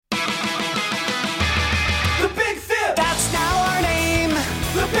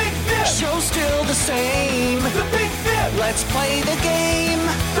play the game.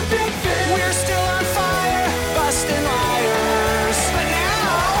 The Big Fib. We're still on fire, busting liars. But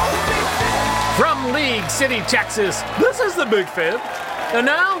now, the Big Fib. From League City, Texas, this is the Big Fib. And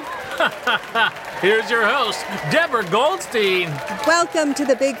now, here's your host, Deborah Goldstein. Welcome to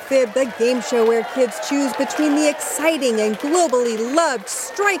the Big Fib, the game show where kids choose between the exciting and globally loved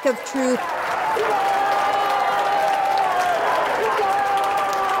strike of truth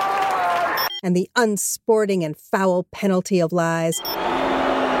and the unsporting and foul penalty of lies.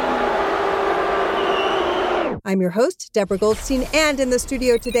 I'm your host, Deborah Goldstein, and in the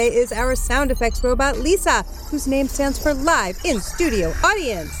studio today is our sound effects robot, Lisa, whose name stands for Live in Studio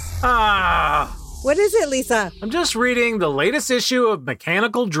Audience. What is it, Lisa? I'm just reading the latest issue of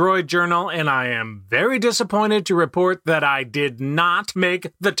Mechanical Droid Journal, and I am very disappointed to report that I did not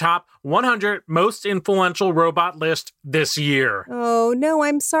make the top 100 most influential robot list this year. Oh, no,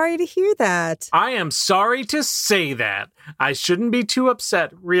 I'm sorry to hear that. I am sorry to say that. I shouldn't be too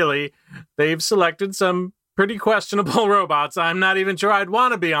upset, really. They've selected some pretty questionable robots. I'm not even sure I'd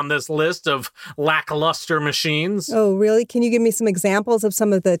want to be on this list of lackluster machines. Oh, really? Can you give me some examples of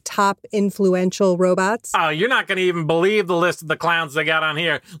some of the top influential robots? Oh, you're not going to even believe the list of the clowns they got on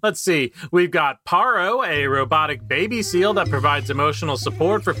here. Let's see. We've got Paro, a robotic baby seal that provides emotional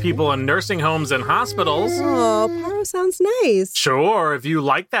support for people in nursing homes and hospitals. Oh, Paro sounds nice. Sure, if you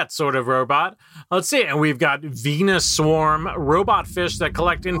like that sort of robot. Let's see. And we've got Venus Swarm, robot fish that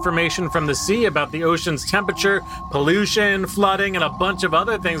collect information from the sea about the ocean's temperature, pollution, flooding, and a bunch of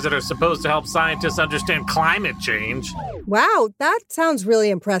other things that are supposed to help scientists understand climate change. Wow, that sounds really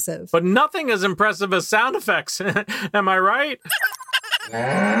impressive. But nothing as impressive as sound effects. Am I right?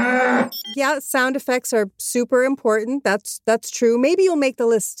 Yeah, sound effects are super important. That's true. Maybe you'll make the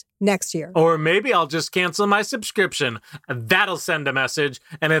list next year. Or maybe I'll just cancel my subscription. That'll send a message.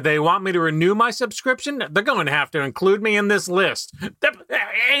 And if they want me to renew my subscription, they're going to have to include me in this list.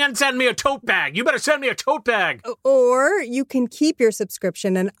 And send me a tote bag. You better send me a tote bag. Or you can keep your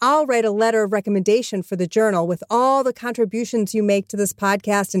subscription and I'll write a letter of recommendation for the journal with all the contributions you make to this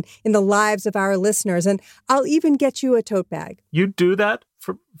podcast and in the lives of our listeners. And I'll even get you a tote bag. You'd do that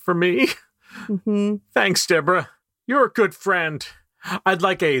for me? Mm-hmm. Thanks, Deborah. You're a good friend. I'd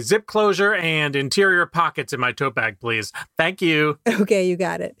like a zip closure and interior pockets in my tote bag, please. Thank you. Okay, you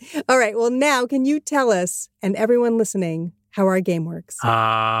got it. All right, well, now can you tell us, and everyone listening, how our game works?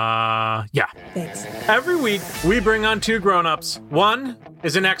 Yeah. Thanks. Every week, we bring on two grown-ups. One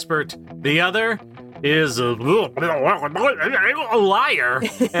is an expert. The other is a liar.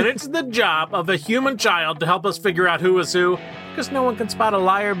 And it's the job of a human child to help us figure out who is who, because no one can spot a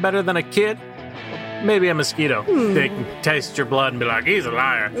liar better than a kid. Maybe a mosquito. They can taste your blood and be like, he's a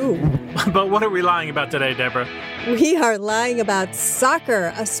liar. Ooh. But what are we lying about today, Deborah? We are lying about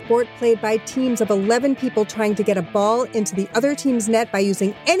soccer, a sport played by teams of 11 people trying to get a ball into the other team's net by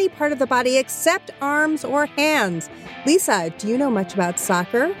using any part of the body except arms or hands. Lisa, do you know much about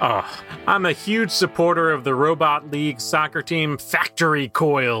soccer? Oh, I'm a huge supporter of the Robot League soccer team Factory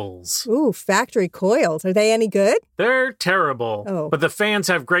Coils. Ooh, Factory Coils. Are they any good? They're terrible. Oh. But the fans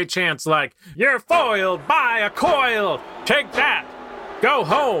have great chants like, "You're foiled by a coil! Take that! Go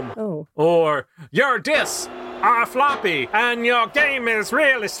home!" Oh. Or, "Your discs are floppy and your game is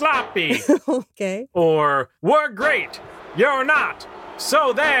really sloppy." Okay. Or, "We're great! You're not!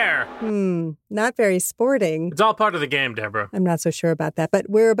 So there!" Not very sporting. It's all part of the game, Deborah. I'm not so sure about that, but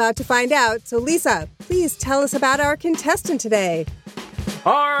we're about to find out. So, Lisa, please tell us about our contestant today.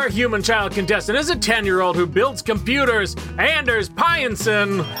 Our human child contestant is a 10-year-old who builds computers, Anders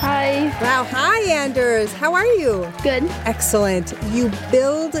Pyenson. Hi. Wow, hi, Anders. How are you? Good. Excellent. You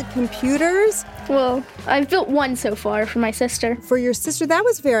build computers? Well, I've built one so far for my sister. For your sister? That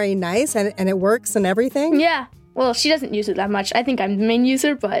was very nice, and it works and everything? Yeah. Well, she doesn't use it that much. I think I'm the main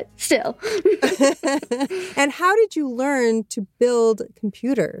user, but still. And how did you learn to build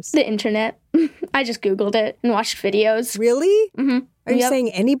computers? The internet. I just Googled it and watched videos. Really? Mm-hmm. Are you saying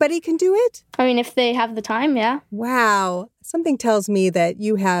anybody can do it? I mean, if they have the time, yeah. Wow. Something tells me that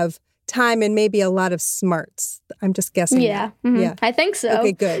you have time and maybe a lot of smarts. I'm just guessing. Yeah. Mm-hmm. Yeah. I think so.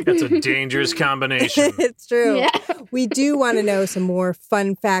 Okay, good. That's a dangerous combination. It's true. Yeah. We do want to know some more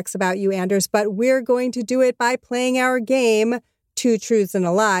fun facts about you, Anders, but we're going to do it by playing our game, Two Truths and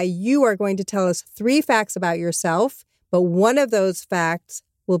a Lie. You are going to tell us 3 facts about yourself, but one of those facts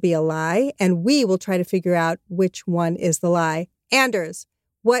will be a lie, and we will try to figure out which one is the lie. Anders,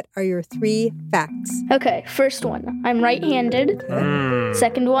 what are your 3 facts? Okay, first one. I'm right-handed.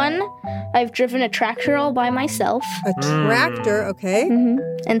 Second one, I've driven a tractor all by myself. A tractor, okay.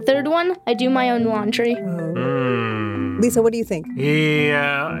 And third one, I do my own laundry. Lisa, what do you think?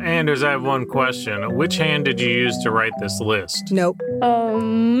 Yeah, Anders, I have one question. Which hand did you use to write this list? Nope.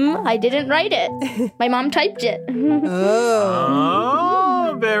 I didn't write it. My mom typed it.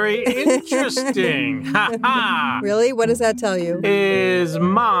 Oh, very interesting. Ha ha. Really? What does that tell you? His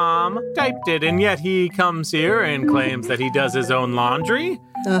mom typed it, and yet he comes here and claims that he does his own laundry?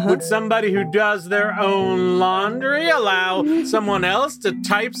 Would somebody who does their own laundry allow someone else to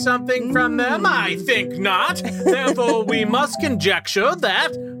type something from them? I think not. Therefore, we must conjecture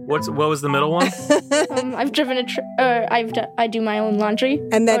that. What was the middle one? I've driven I do my own laundry.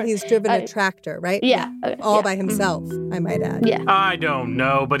 And that he's driven a tractor, right? Yeah. All by himself, I might add. Yeah. I don't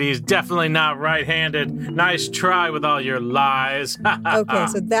know, but he's definitely not right-handed. Nice try with all your lies. Okay,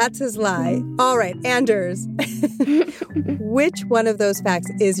 so that's his lie. All right, Anders. Which one of those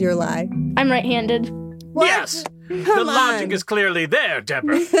facts is your lie? I'm right-handed. What? Yes. The Come logic on. is clearly there,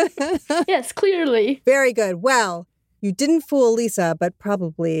 Deborah. Yes, clearly. Very good. Well, you didn't fool Lisa, but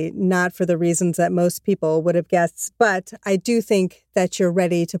probably not for the reasons that most people would have guessed. But I do think that you're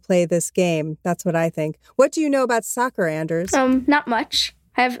ready to play this game. That's what I think. What do you know about soccer, Anders? Not much.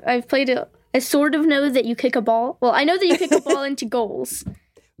 I've played it. I sort of know that you kick a ball. Well, I know that you kick a ball into goals.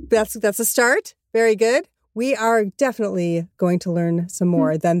 That's a start. Very good. We are definitely going to learn some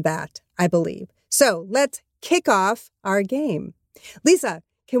more than that, I believe. So let's kick off our game. Lisa,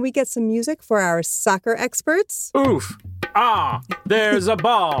 can we get some music for our soccer experts? Oof. Ah, there's a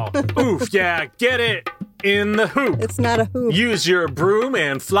ball. Oof, yeah, get it in the hoop. It's not a hoop. Use your broom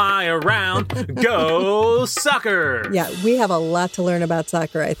and fly around. Go soccer. Yeah, we have a lot to learn about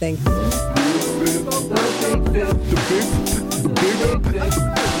soccer, I think.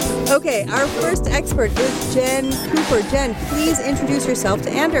 Okay, our first expert is Jen Cooper. Jen, please introduce yourself to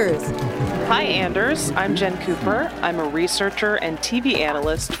Anders. Hi, Anders. I'm Jen Cooper. I'm a researcher and TV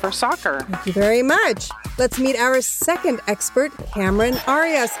analyst for soccer. Thank you very much. Let's meet our second expert, Cameron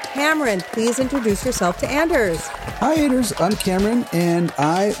Arias. Cameron, please introduce yourself to Anders. Hi, Anders. I'm Cameron, and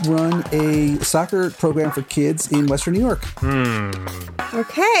I run a soccer program for kids in Western New York.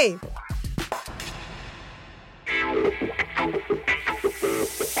 Okay.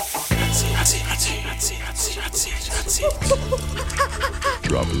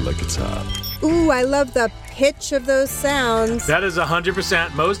 Drop it like it's hot. Ooh, I love the pitch of those sounds. That is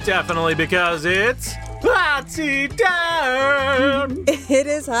 100% most definitely because it's hot seat time. It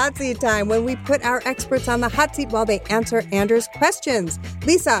is hot seat time when we put our experts on the hot seat while they answer Anders' questions.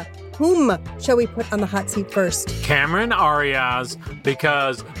 Lisa, whom shall we put on the hot seat first? Cameron Arias,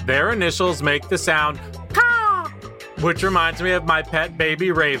 because their initials make the sound caw, which reminds me of my pet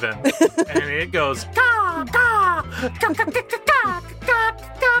baby raven. And it goes caw, caw, caw, caw, caw, caw, caw,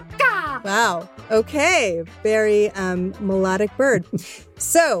 caw, caw. Wow. Okay. Very melodic bird.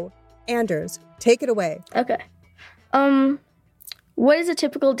 So, Anders, take it away. Okay. What is a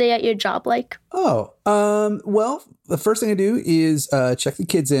typical day at your job like? Well, the first thing I do is check the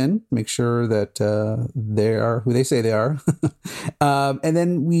kids in, make sure that they are who they say they are. And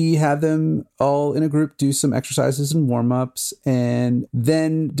then we have them all in a group do some exercises and warm-ups. And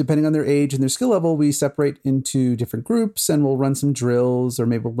then, depending on their age and their skill level, we separate into different groups and we'll run some drills, or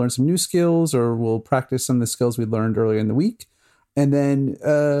maybe we'll learn some new skills, or we'll practice some of the skills we learned earlier in the week. And then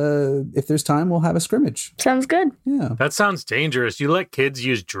if there's time, we'll have a scrimmage. Sounds good. Yeah. That sounds dangerous. You let kids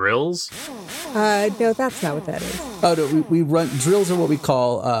use drills? No, that's not what that is. Oh, no, we run drills are what we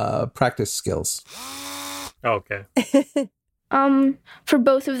call practice skills. Okay. For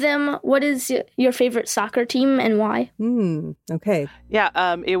both of them, what is your favorite soccer team and why? Okay.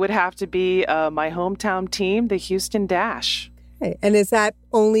 Yeah, it would have to be my hometown team, the Houston Dash. Okay. And is that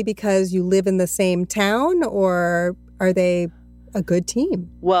only because you live in the same town, or are they a good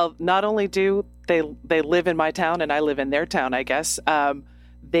team? Well, not only do they live in my town and I live in their town, I guess.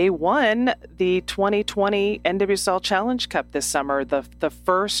 They won the 2020 NWSL Challenge Cup this summer, the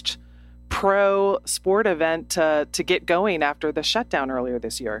first pro sport event to get going after the shutdown earlier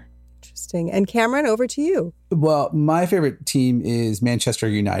this year. Interesting. And Cameron, over to you. Well, my favorite team is Manchester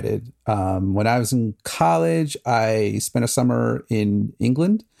United. When I was in college, I spent a summer in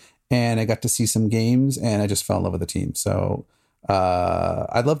England and I got to see some games and I just fell in love with the team. So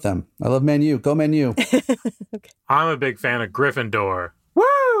I love them. I love Man U. Go Man U. I'm a big fan of Gryffindor.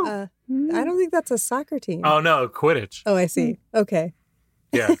 I don't think that's a soccer team. Oh, no, Quidditch. Oh, I see. Okay.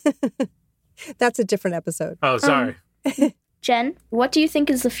 Yeah. That's a different episode. Oh, sorry. Jen, what do you think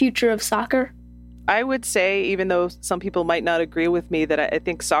is the future of soccer? I would say, even though some people might not agree with me, that I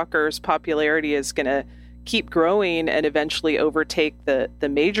think soccer's popularity is going to keep growing and eventually overtake the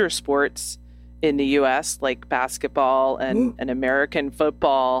major sports. in the U.S., like basketball and American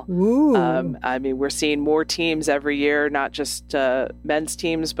football. Ooh. I mean, we're seeing more teams every year, not just men's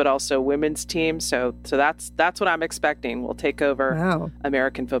teams, but also women's teams. So that's what I'm expecting. We'll take over Wow.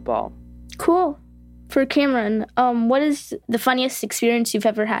 American football. Cool. For Cameron, what is the funniest experience you've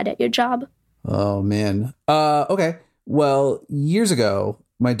ever had at your job? Oh, man. Okay. Well, years ago,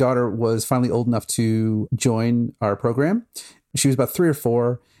 my daughter was finally old enough to join our program. She was about 3 or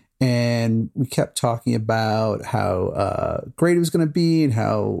 4. And we kept talking about how great it was going to be and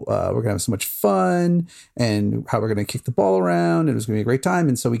how we're going to have so much fun and how we're going to kick the ball around. It was going to be a great time.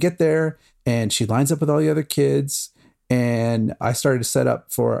 And so we get there and she lines up with all the other kids. And I started to set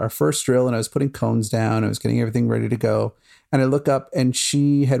up for our first drill and I was putting cones down. I was getting everything ready to go. And I look up and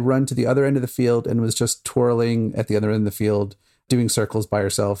she had run to the other end of the field and was just twirling at the other end of the field, doing circles by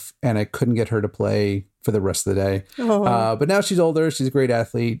herself. And I couldn't get her to play for the rest of the day. But now she's older. She's a great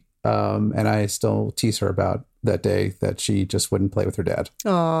athlete. And I still tease her about that day that she just wouldn't play with her dad.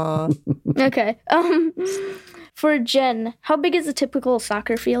 Aw. Okay. For Jen, how big is a typical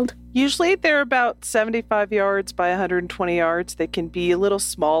soccer field? Usually they're about 75 yards by 120 yards. They can be a little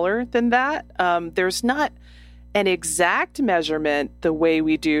smaller than that. There's not an exact measurement the way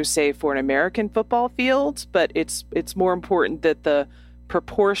we do, say, for an American football field, but it's more important that the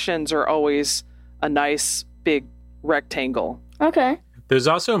proportions are always a nice big rectangle. Okay. There's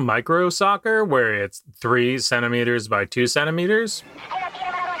also micro soccer where it's 3 centimeters by 2 centimeters.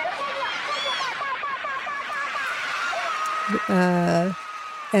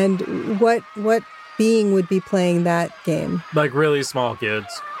 And what being would be playing that game? Like really small kids.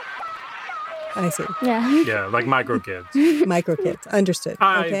 I see. Yeah. Yeah, like micro kids. Micro kids. Understood.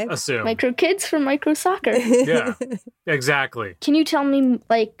 I Okay. assume. Micro kids for micro soccer. Yeah, exactly. Can you tell me,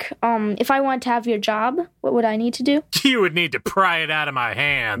 like, if I want to have your job, what would I need to do? You would need to pry it out of my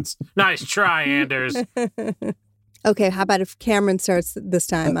hands. Nice try, Anders. Okay, how about if Cameron starts this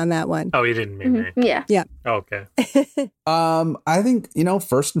time on that one? Oh, you didn't mean me. Yeah. Yeah. Okay. I think,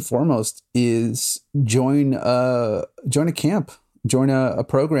 first and foremost is join a camp, join a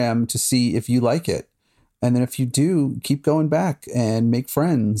program to see if you like it. And then if you do, keep going back and make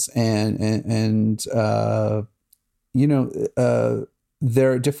friends. And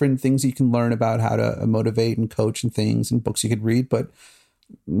there are different things you can learn about how to motivate and coach and things and books you could read, but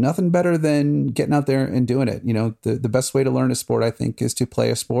nothing better than getting out there and doing it. The best way to learn a sport, I think, is to play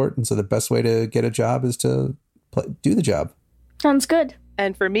a sport. And so the best way to get a job is to do the job. Sounds good.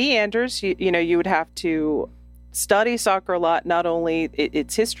 And for me, Anders, you would have to study soccer a lot, not only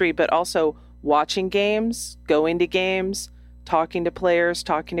its history, but also watching games, going to games, talking to players,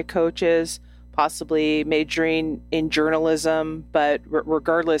 talking to coaches, possibly majoring in journalism, but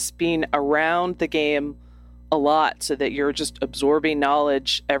regardless, being around the game a lot so that you're just absorbing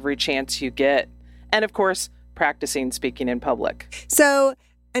knowledge every chance you get. And of course, practicing speaking in public. So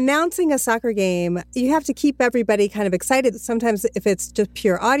announcing a soccer game, you have to keep everybody kind of excited. Sometimes if it's just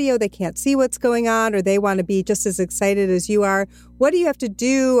pure audio, they can't see what's going on or they want to be just as excited as you are. What do you have to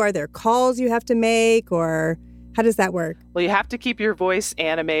do? Are there calls you have to make or how does that work? Well, you have to keep your voice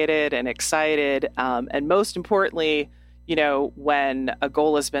animated and excited. And most importantly, when a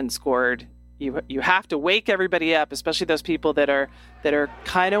goal has been scored, you have to wake everybody up, especially those people that are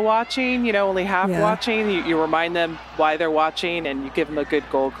kind of watching, only half watching. You remind them why they're watching, and you give them a good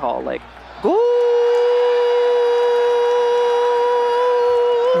goal call, like goal.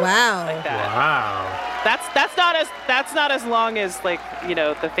 Wow! Like that. Wow. That's not as long as like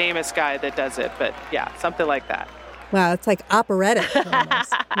the famous guy that does it, but yeah, something like that. Wow, it's like operatic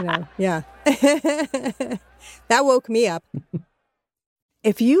almost. Yeah. That woke me up.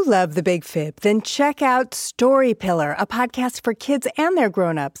 If you love The Big Fib, then check out Story Pillar, a podcast for kids and their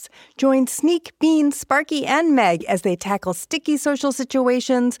grown-ups. Join Sneak, Bean, Sparky, and Meg as they tackle sticky social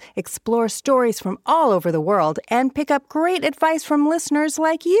situations, explore stories from all over the world, and pick up great advice from listeners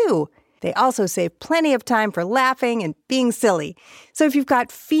like you. They also save plenty of time for laughing and being silly. So if you've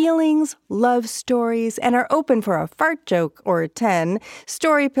got feelings, love stories, and are open for a fart joke or 10,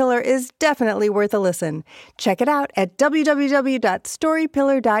 Story Pillar is definitely worth a listen. Check it out at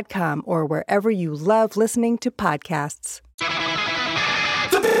www.storypillar.com or wherever you love listening to podcasts.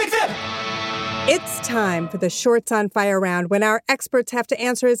 The Big Fib! It's time for the Shorts on Fire round when our experts have to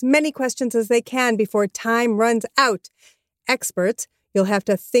answer as many questions as they can before time runs out. Experts, you'll have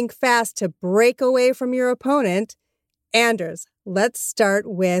to think fast to break away from your opponent. Anders, let's start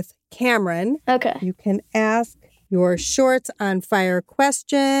with Cameron. Okay. You can ask your Shorts on Fire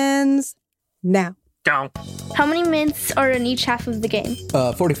questions now. Go. How many minutes are in each half of the game?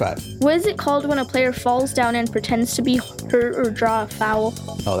 45. What is it called when a player falls down and pretends to be hurt or draw a foul?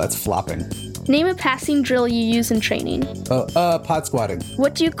 Oh, that's flopping. Name a passing drill you use in training. Pod squatting.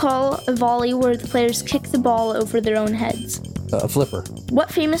 What do you call a volley where the players kick the ball over their own heads? A flipper. What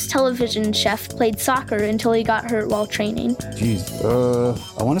famous television chef played soccer until he got hurt while training? Jeez.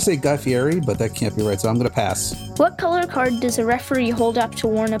 I want to say Guy Fieri, but that can't be right, so I'm going to pass. What color card does a referee hold up to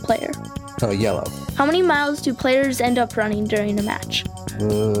warn a player? Yellow. How many miles do players end up running during a match?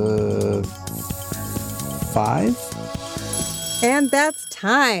 5? And that's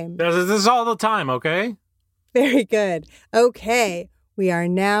time. This is all the time, okay? Very good. Okay. We are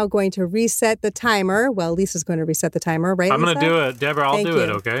now going to reset the timer. Well, Lisa's going to reset the timer, right? I'm going to Lisa? do it. Deborah, I'll Thank do you. it,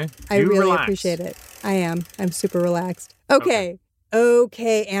 okay? I You really relax. appreciate it. I am. I'm super relaxed. Okay,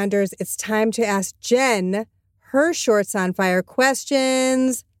 Anders, it's time to ask Jen her Shorts on Fire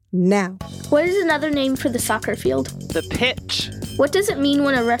questions now. What is another name for the soccer field? The pitch What does it mean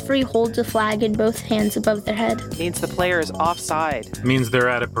when a referee holds a flag in both hands above their head? means the player is offside. Means they're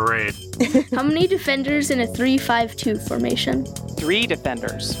at a parade. How many defenders in a 3-5-2 formation? 3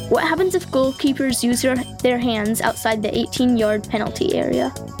 defenders. What happens if goalkeepers use their hands outside the 18-yard penalty area?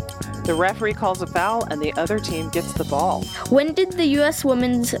 The referee calls a foul and the other team gets the ball. When did the U.S.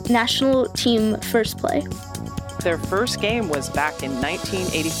 women's national team first play? Their first game was back in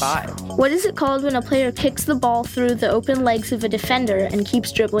 1985. What is it called when a player kicks the ball through the open legs of a defender and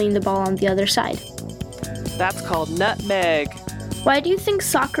keeps dribbling the ball on the other side? That's called nutmeg. Why do you think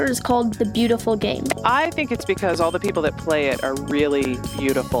soccer is called the beautiful game? I think it's because all the people that play it are really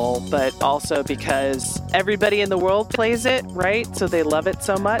beautiful, but also because everybody in the world plays it, right? So they love it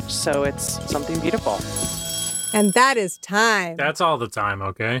so much, so it's something beautiful. And that is time. That's all the time,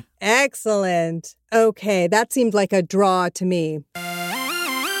 okay? Excellent. Okay, that seemed like a draw to me.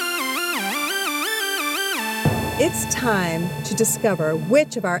 It's time to discover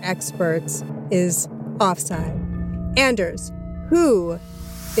which of our experts is offside. Anders, who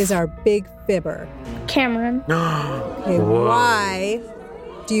is our big fibber? Cameron. Okay, Whoa. why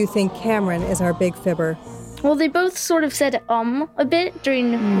do you think Cameron is our big fibber? Well, they both sort of said a bit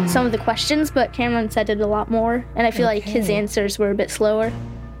during some of the questions, but Cameron said it a lot more, and I feel like his Okay. answers were a bit slower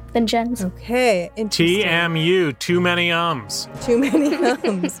than Jen's. Okay, interesting. TMU, too many ums. Too many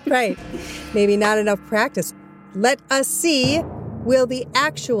ums. Right. Maybe not enough practice. Let us see. Will the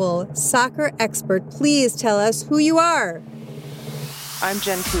actual soccer expert please tell us who you are? I'm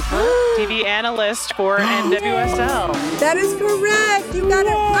Jen Cooper, TV analyst for NWSL. That is correct. You got it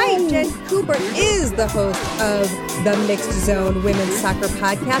right. Jen Cooper is the host of the Mixed Zone Women's Soccer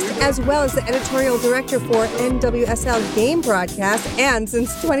Podcast, as well as the editorial director for NWSL Game Broadcast. And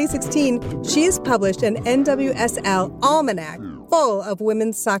since 2016, she's published an NWSL almanac full of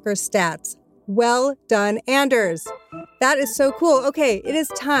women's soccer stats. Well done, Anders. That is so cool. Okay, it is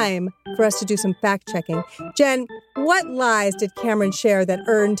time for us to do some fact checking. Jen, what lies did Cameron share that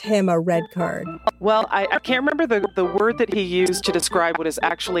earned him a red card? Well, I can't remember the word that he used to describe what is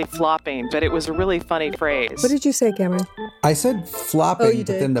actually flopping, but it was a really funny phrase. What did you say, Cameron? I said flopping, Oh, you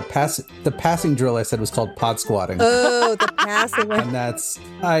but did? then the passing drill I said was called pod squatting. Oh, the passing one. And that's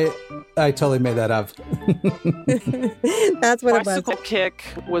I totally made that up. That's what it was. Bicycle kick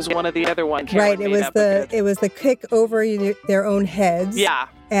was one of the other ones. Right, it was the kick over their own heads. Yeah,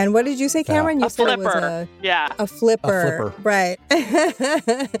 And what did you say, Cameron? You a said flipper. it was Yeah. a flipper. A flipper. Right.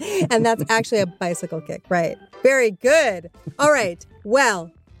 And that's actually a bicycle kick. Right. Very good. All right.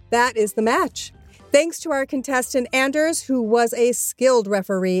 Well, that is the match. Thanks to our contestant Anders, who was a skilled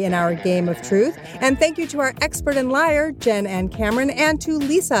referee in our Game of Truth. And thank you to our expert and liar, Jen and Cameron, and to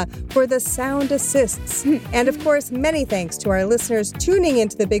Lisa for the sound assists. And of course, many thanks to our listeners tuning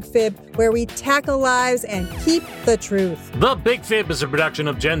into The Big Fib, where we tackle lies and keep the truth. The Big Fib is a production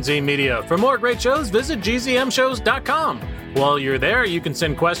of Gen Z Media. For more great shows, visit gzmshows.com. While you're there, you can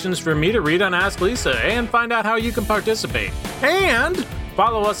send questions for me to read on Ask Lisa and find out how you can participate. And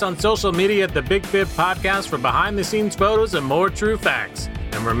follow us on social media at The Big Fib Podcast for behind-the-scenes photos and more true facts.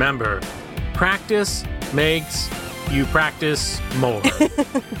 And remember, practice makes you practice more.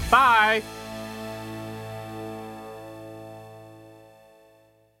 Bye!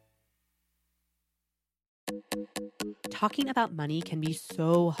 Talking about money can be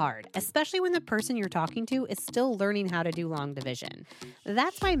so hard, especially when the person you're talking to is still learning how to do long division.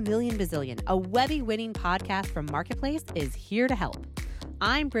 That's why Million Bazillion, a Webby-winning podcast from Marketplace, is here to help.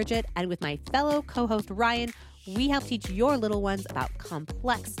 I'm Bridget, and with my fellow co-host Ryan, we help teach your little ones about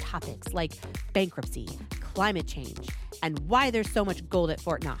complex topics like bankruptcy, climate change, and why there's so much gold at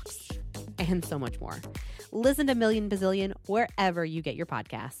Fort Knox, and so much more. Listen to Million Bazillion wherever you get your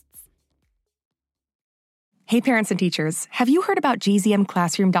podcasts. Hey, parents and teachers, have you heard about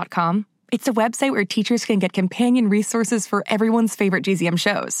gzmclassroom.com? It's a website where teachers can get companion resources for everyone's favorite GZM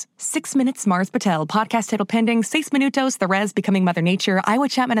shows. 6 Minutes, Mars Patel, Podcast Title Pending, 6 Minutos, The Res, Becoming Mother Nature, Iowa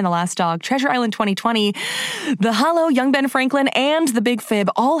Chapman and the Last Dog, Treasure Island 2020, The Hollow, Young Ben Franklin, and The Big Fib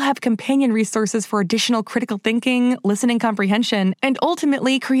all have companion resources for additional critical thinking, listening comprehension, and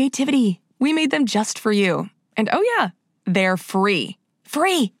ultimately creativity. We made them just for you. And oh yeah, they're free.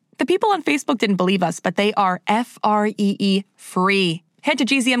 Free! The people on Facebook didn't believe us, but they are free. Head to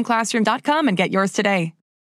gzmclassroom.com and get yours today.